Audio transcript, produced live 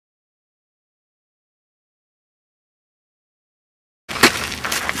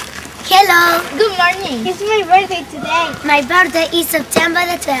Hello. Good morning. It's my birthday today. My birthday is September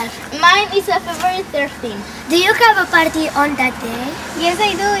the 12th. Mine is February 13th. Do you have a party on that day? Yes,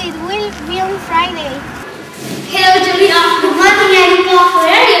 I do. It will be on Friday. Hello, Julia. Good morning, Erika.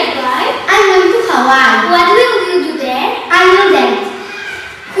 Where are you going? I'm going to Hawaii. What will you do there? I will dance.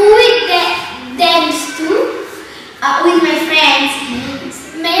 Who will dance to? With my friends.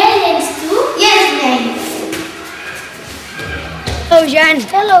 May I dance too? Yes, may. Hello, Jan.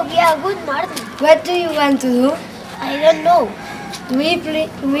 Hello, yeah, good morning. What do you want to do? I don't know.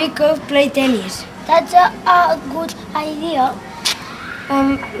 We could play tennis. That's a good idea.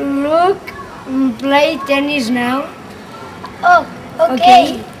 Look, play tennis now. Oh,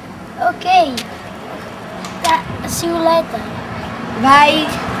 okay. Okay. See you later. Bye.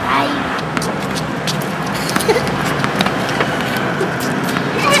 Bye.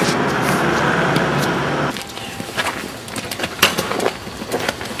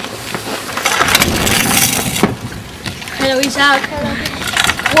 Hello, Isaac. Hello.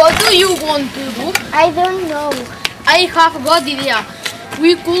 What do you want to do? I don't know. I have got idea.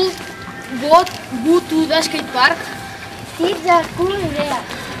 We could go to the skate park. It's a cool idea.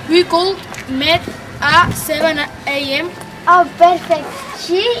 We could meet at 7 a.m. Oh, perfect.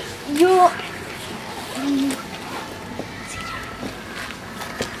 See you.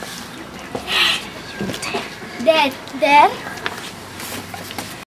 There?